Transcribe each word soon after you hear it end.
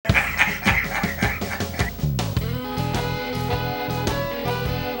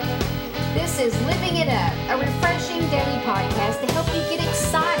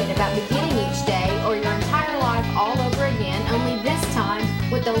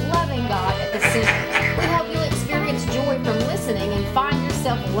loving God at the center. We hope you'll experience joy from listening and find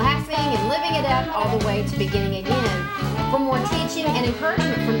yourself laughing and living it up all the way to beginning again. For more teaching and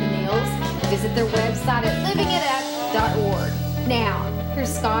encouragement from the Neils, visit their website at livingitup.org. Now,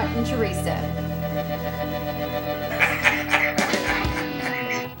 here's Scott and Teresa.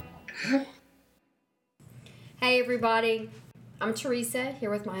 Hey everybody, I'm Teresa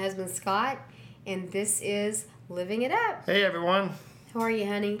here with my husband Scott, and this is Living It Up. Hey everyone. How are you,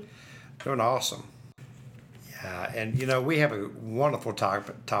 honey? Doing awesome. Yeah, and we have a wonderful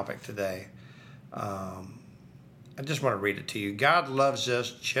topic today. I just want to read it to you. God loves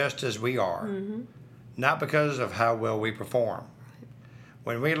us just as we are, not because of how well we perform.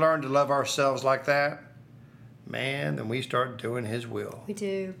 When we learn to love ourselves like that, man, then we start doing His will. We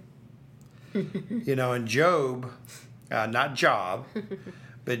do. In Job, not Job,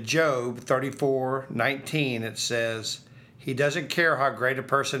 but Job 34:19, it says, He doesn't care how great a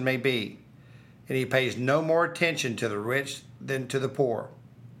person may be, and He pays no more attention to the rich than to the poor.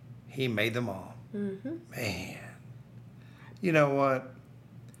 He made them all. Man. You know what?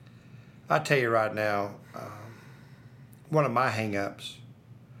 I tell you right now, one of my hang-ups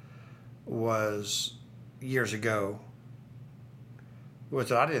was years ago was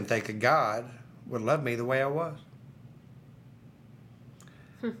that I didn't think that God would love me the way I was.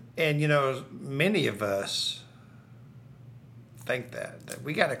 And, many of us think that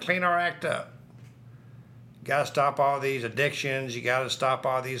we got to clean our act up. You got to stop all these addictions. You got to stop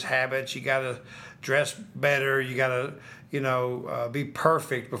all these habits. You got to dress better. You got to, be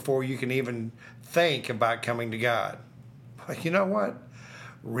perfect before you can even think about coming to God. But you know what?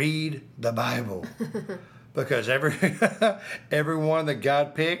 Read the Bible. Because everyone that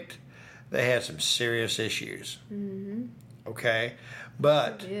God picked, they had some serious issues. Okay?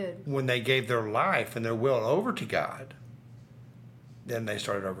 But when they gave their life and their will over to God, then they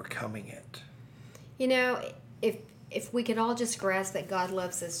started overcoming it. If we could all just grasp that God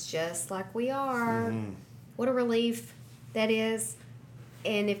loves us just like we are, what a relief that is.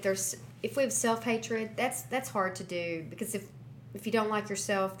 And if we have self-hatred, that's hard to do, because if you don't like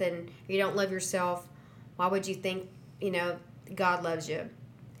yourself, then you don't love yourself, why would you think, God loves you?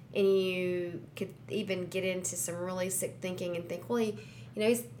 And you could even get into some really sick thinking and think, well,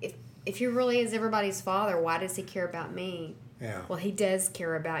 if he really is everybody's father, why does he care about me? Yeah. Well, he does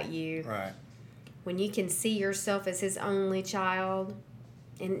care about you. Right. When you can see yourself as his only child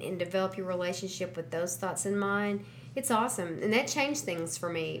and develop your relationship with those thoughts in mind, it's awesome. And that changed things for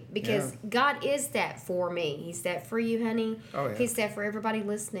me, because God is that for me. He's that for you, honey. Oh, yeah. He's that for everybody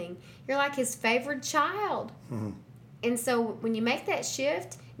listening. You're like his favorite child. And so when you make that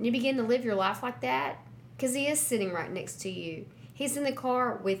shift and you begin to live your life like that, because he is sitting right next to you. He's in the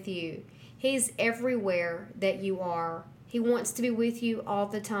car with you. He's everywhere that you are. He wants to be with you all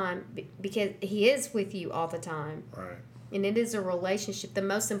the time, because he is with you all the time. Right. And it is a relationship. The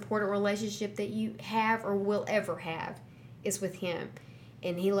most important relationship that you have or will ever have is with him.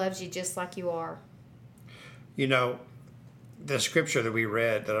 And he loves you just like you are. The scripture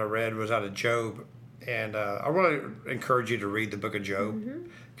that I read was out of Job. And I really encourage you to read the book of Job.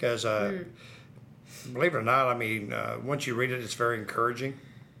 Because, believe it or not, once you read it, it's very encouraging.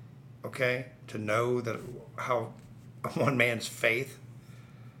 Okay? To know that how one man's faith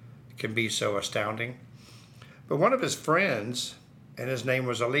can be so astounding. But one of his friends, and his name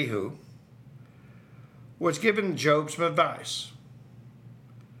was Elihu, was giving Job some advice.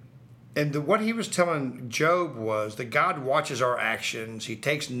 And what he was telling Job was that God watches our actions. He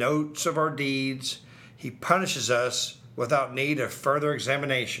takes notes of our deeds. He punishes us without need of further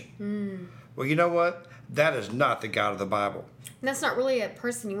examination. Well, you know what? That is not the God of the Bible. And that's not really a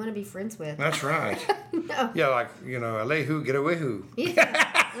person you want to be friends with. That's right. No. Yeah, Elihu, get away who.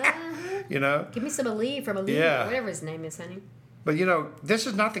 Give me some Ali from Ali, whatever his name is, honey. But, this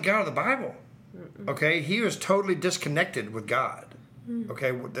is not the God of the Bible. Okay? He was totally disconnected with God.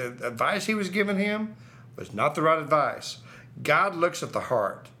 Okay? The advice he was giving him was not the right advice. God looks at the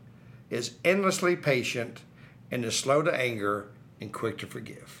heart, is endlessly patient, and is slow to anger and quick to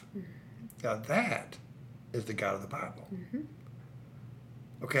forgive. Now that is the God of the Bible.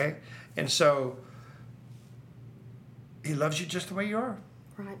 Okay? And so, he loves you just the way you are.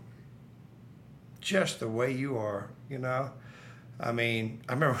 Right. Just the way you are, I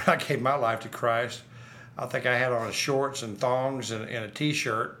remember when I gave my life to Christ, I think I had on shorts and thongs and a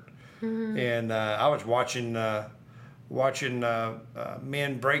T-shirt. And I was watching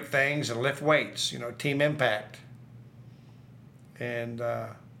men break things and lift weights, Team Impact. And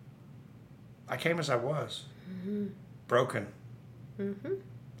I came as I was, broken,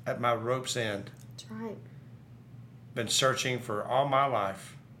 at my rope's end. That's right. Been searching for all my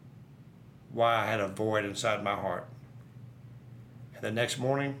life why I had a void inside my heart. And the next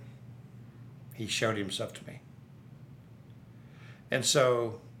morning, he showed himself to me. And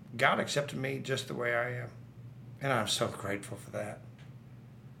so God accepted me just the way I am. And I'm so grateful for that.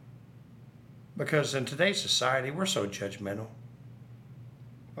 Because in today's society, we're so judgmental.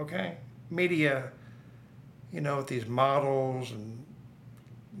 Okay? Media, with these models and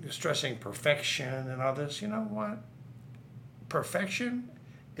stressing perfection and all this, you know what? Perfection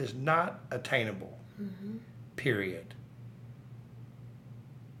is not attainable. Mm-hmm. Period.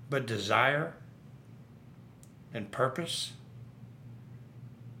 But desire and purpose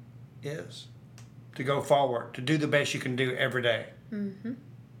is to go forward, to do the best you can do every day. Mm-hmm.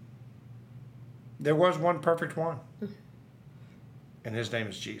 There was one perfect one, and his name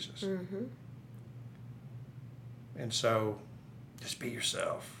is Jesus. Mm-hmm. And so, just be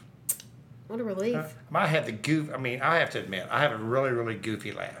yourself. What a relief. I have to admit, I have a really, really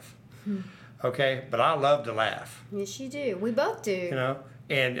goofy laugh. Okay? But I love to laugh. Yes, you do. We both do.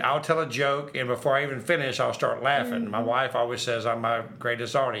 And I'll tell a joke, and before I even finish, I'll start laughing. Mm-hmm. My wife always says I'm my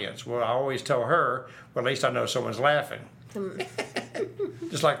greatest audience. Well, I always tell her, well, at least I know someone's laughing.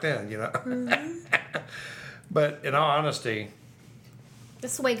 Just like then, Mm-hmm. But in all honesty,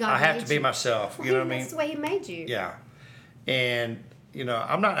 that's the way God made you. I have to be myself. You know what I mean? That's the way He made you. Yeah. And,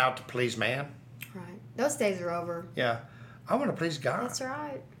 I'm not out to please man. Right. Those days are over. Yeah. I want to please God. That's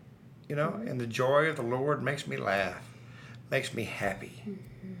right. Mm-hmm. And the joy of the Lord makes me laugh, makes me happy.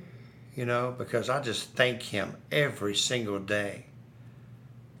 Mm-hmm. Because I just thank Him every single day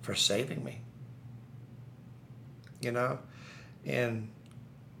for saving me. And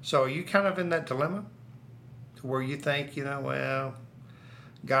so are you kind of in that dilemma where you think, well,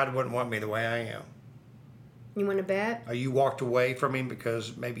 God wouldn't want me the way I am? You want to bet? Or you walked away from Him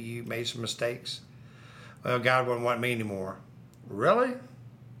because maybe you made some mistakes? Well, God wouldn't want me anymore. Really?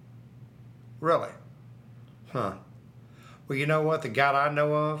 Really? Huh. Well, you know what? The God I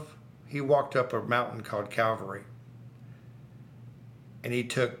know of, He walked up a mountain called Calvary. And He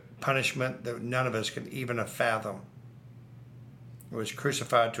took punishment that none of us could even fathom. He was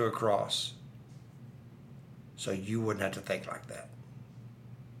crucified to a cross. So you wouldn't have to think like that.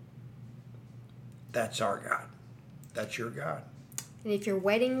 That's our God. That's your God. And if you're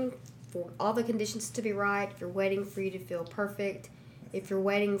waiting for all the conditions to be right, if you're waiting for you to feel perfect, if you're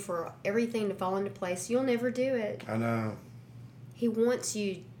waiting for everything to fall into place, you'll never do it. I know. He wants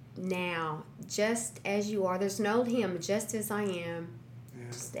you now, just as you are. There's an old hymn, just as I am.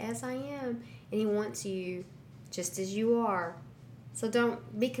 Yeah. Just as I am. And He wants you just as you are. So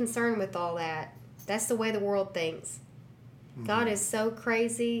don't be concerned with all that. That's the way the world thinks. Mm-hmm. God is so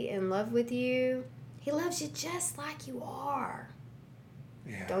crazy in love with you. He loves you just like you are.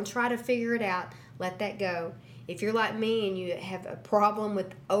 Yeah. Don't try to figure it out. Let that go. If you're like me and you have a problem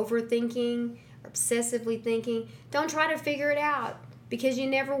with overthinking, or obsessively thinking, don't try to figure it out because you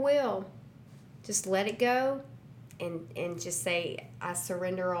never will. Just let it go and just say, I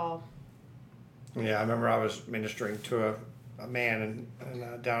surrender all. Yeah, I remember I was ministering to a man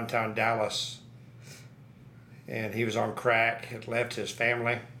in downtown Dallas, and he was on crack, had left his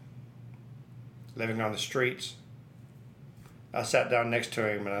family, living on the streets. I sat down next to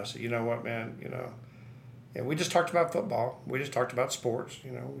him and I said, you know what, man, and we just talked about football. We just talked about sports.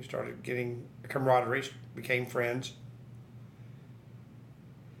 We started getting camaraderie, became friends.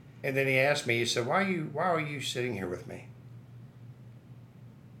 And then he asked me, he said, why are you sitting here with me?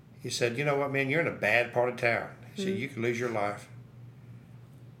 He said, you know what, man, you're in a bad part of town. He said, you could lose your life.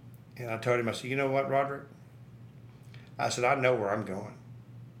 And I told him, I said, you know what, Roderick? I said, I know where I'm going.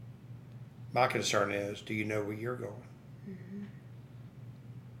 My concern is, do you know where you're going? Mm-hmm.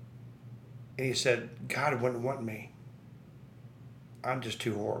 And he said, God wouldn't want me. I'm just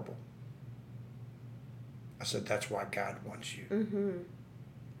too horrible. I said, that's why God wants you. Mm-hmm.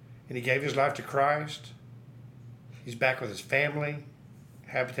 And he gave his life to Christ. He's back with his family.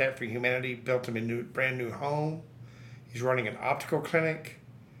 Habitat for Humanity built him a brand new home. He's running an optical clinic.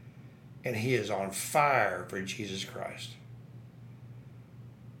 And he is on fire for Jesus Christ.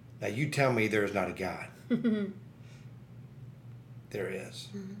 Now you tell me there is not a God. There is.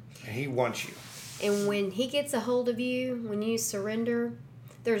 Mm-hmm. And He wants you. And when He gets a hold of you, when you surrender,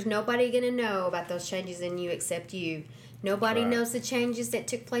 there's nobody going to know about those changes in you except you. Nobody knows the changes that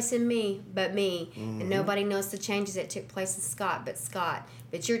took place in me but me. Mm-hmm. And nobody knows the changes that took place in Scott but Scott.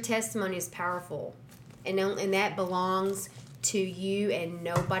 But your testimony is powerful. And that belongs to you and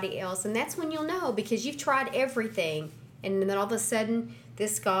nobody else. And that's when you'll know, because you've tried everything. And then all of a sudden,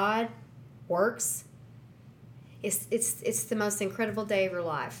 this God works. It's the most incredible day of your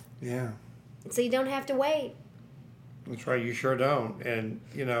life. Yeah. So you don't have to wait. That's right, you sure don't. And,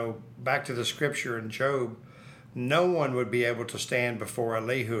 back to the scripture in Job, no one would be able to stand before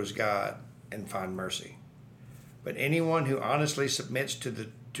Elihu's God and find mercy. But anyone who honestly submits to the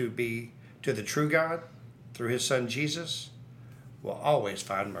true God through his son Jesus will always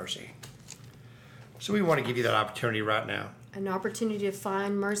find mercy. So we want to give you that opportunity right now. An opportunity to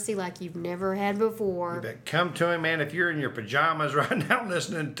find mercy like you've never had before. You bet. Come to him, man. If you're in your pajamas right now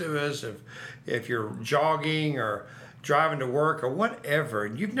listening to us, if you're jogging or driving to work or whatever,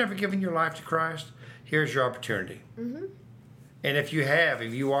 and you've never given your life to Christ, here's your opportunity. Mm-hmm. And if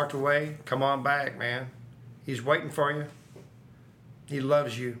you walked away, come on back, man. He's waiting for you. He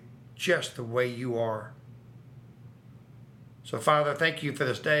loves you just the way you are. So, Father, thank you for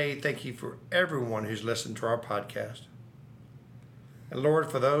this day. Thank you for everyone who's listened to our podcast. And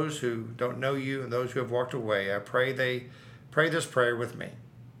Lord, for those who don't know you and those who have walked away, I pray they pray this prayer with me.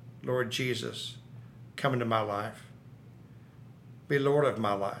 Lord Jesus, come into my life. Be Lord of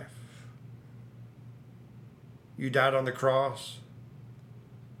my life. You died on the cross.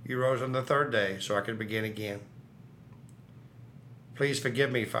 You rose on the third day so I could begin again. Please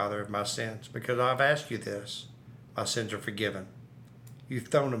forgive me, Father, of my sins, because I've asked you this. My sins are forgiven. You've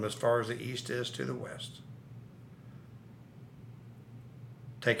thrown them as far as the east is to the west.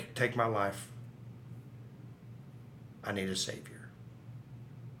 Take my life. I need a Savior.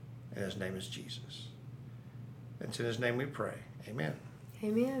 And his name is Jesus. It's in his name we pray. Amen.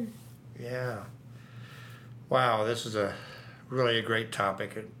 Amen. Yeah. Wow, this is really a great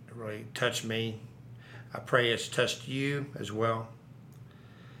topic. It really touched me. I pray it's touched you as well.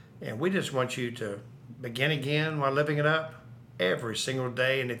 And we just want you to begin again while living it up every single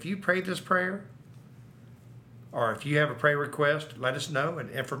day. And if you prayed this prayer, or if you have a prayer request, let us know at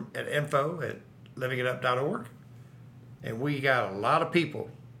info@livingitup.org. And we got a lot of people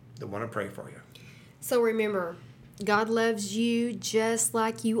that want to pray for you. So remember, God loves you just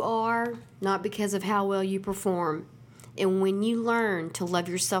like you are, not because of how well you perform. And when you learn to love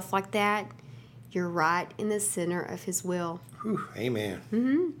yourself like that, you're right in the center of his will. Whew, amen.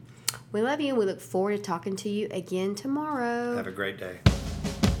 Mm-hmm. We love you, and we look forward to talking to you again tomorrow. Have a great day.